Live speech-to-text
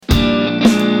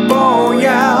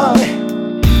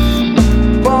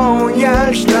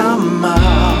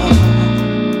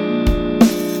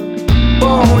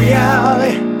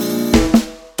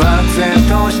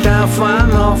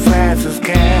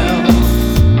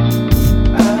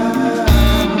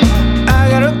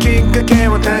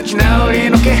ち直り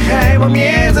の気配も見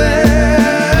えず、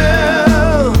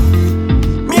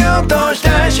見落とし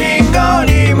た信号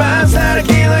に今更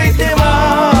気づいても、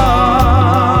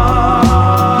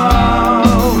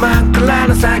真っ暗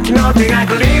な先の手が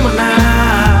かりも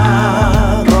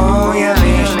ない、ぼんやり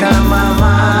したま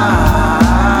ま。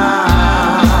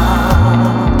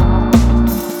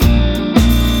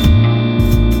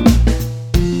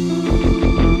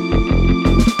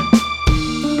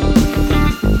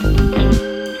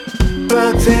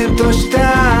漠然とした